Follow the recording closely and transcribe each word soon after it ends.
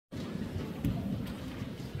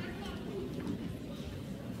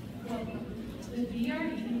Welcome to the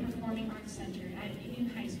VR Eaton Performing Arts Center at Eaton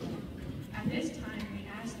High School. At this time, we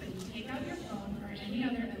ask that you take out your phone or any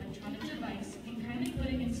other electronic device and kindly put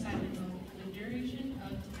it in silent mode for the duration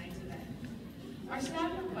of tonight's event. Our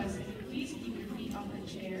staff requests that you please keep your feet off the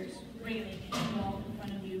chairs, railing, and wall in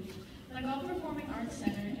front of you. Like all Performing Arts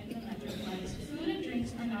Center and the Metroplex, food and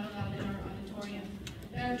drinks are not allowed in our auditorium.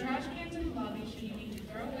 There are trash cans in the lobby should you need to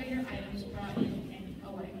throw away your items brought in and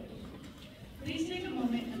away. Please take a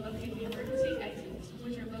moment and locate the emergency exits,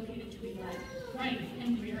 which are located to the left, right,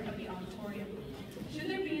 and rear of the auditorium.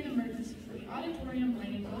 Should there be an emergency for the auditorium,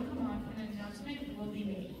 lighting will come on and an announcement will be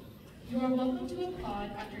made. You are welcome to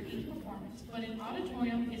applaud after each performance, but an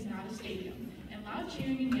auditorium is not a stadium, and loud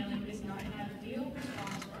cheering and yelling is not an ideal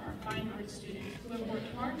response for our fine arts students who have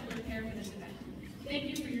worked hard to prepare for this event.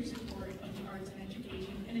 Thank you for your support of the arts and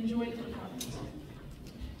education, and enjoy the performance.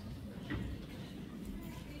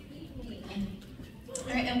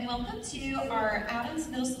 All right, and welcome to our Adams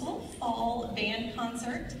Middle School Fall Band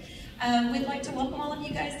Concert. We'd like to welcome all of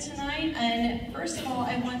you guys tonight, and first of all,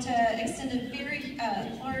 I want to extend a very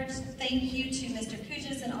large thank you to Mr.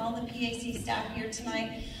 Koch and all the PAC staff here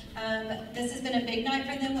tonight. This has been a big night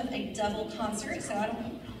for them with a double concert, so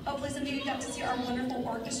hopefully some of you got to see our wonderful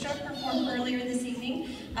orchestra perform earlier this evening.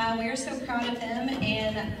 We are so proud of them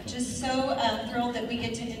and just so thrilled that we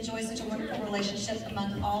get to enjoy such a wonderful relationship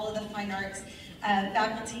among all of the fine arts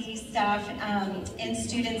faculty, staff, and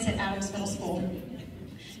students at Adams Middle School.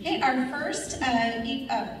 Okay, our first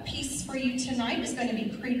piece for you tonight is going to be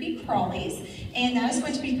Creepy Crawlies, and that is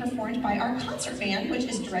going to be performed by our concert band, which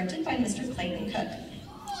is directed by Mr. Clayton Koch.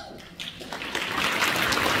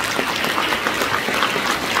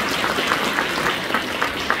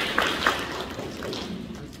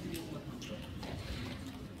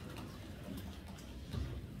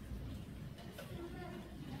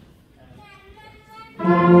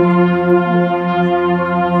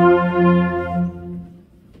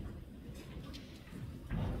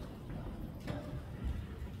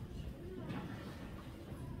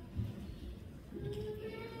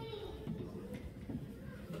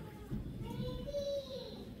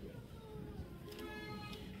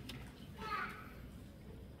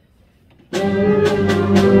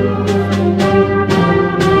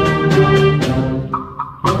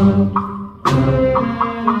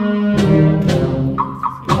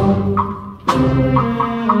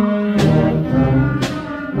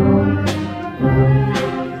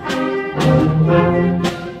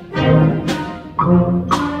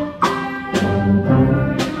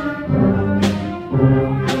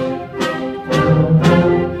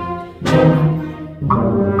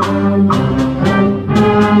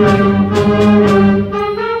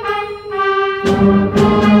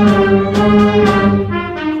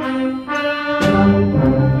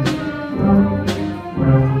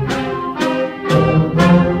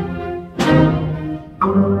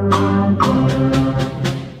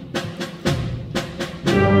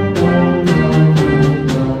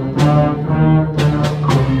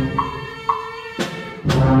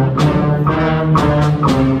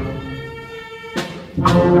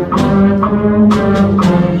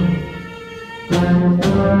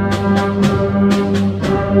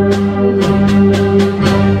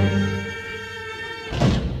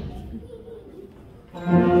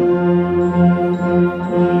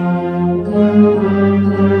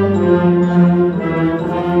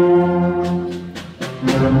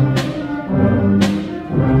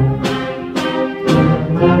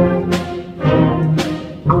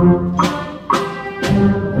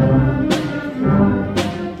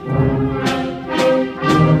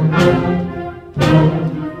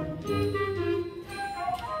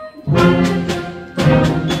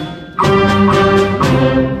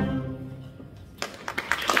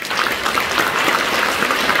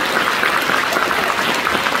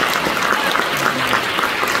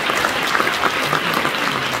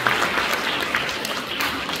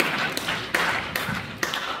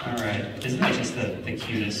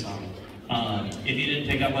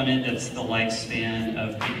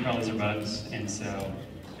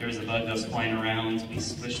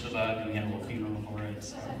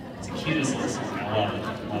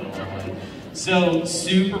 So,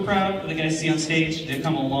 super proud of the guys you see on stage. They've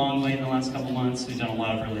come a long way in the last couple months. We've done a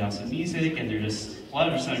lot of really awesome music, and a lot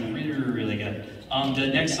of them sounding really, really good. The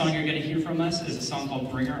next song you're going to hear from us is a song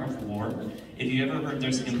called Bringer of War. If you ever heard,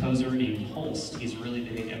 there's a composer named Holst. He's a really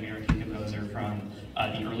big American composer from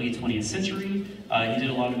the early 20th century. He did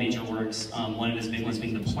a lot of major works, one of his big ones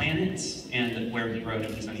being The Planets, and where he wrote a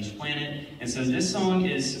piece on each planet. And so this song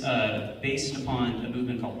is based upon a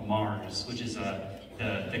movement called Mars, which is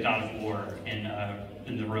the god of war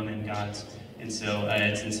in the Roman gods. And so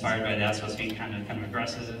it's inspired by that. It's supposed to be kind of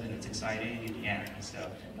aggressive, and it's exciting, and yeah. So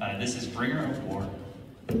this is Bringer of War.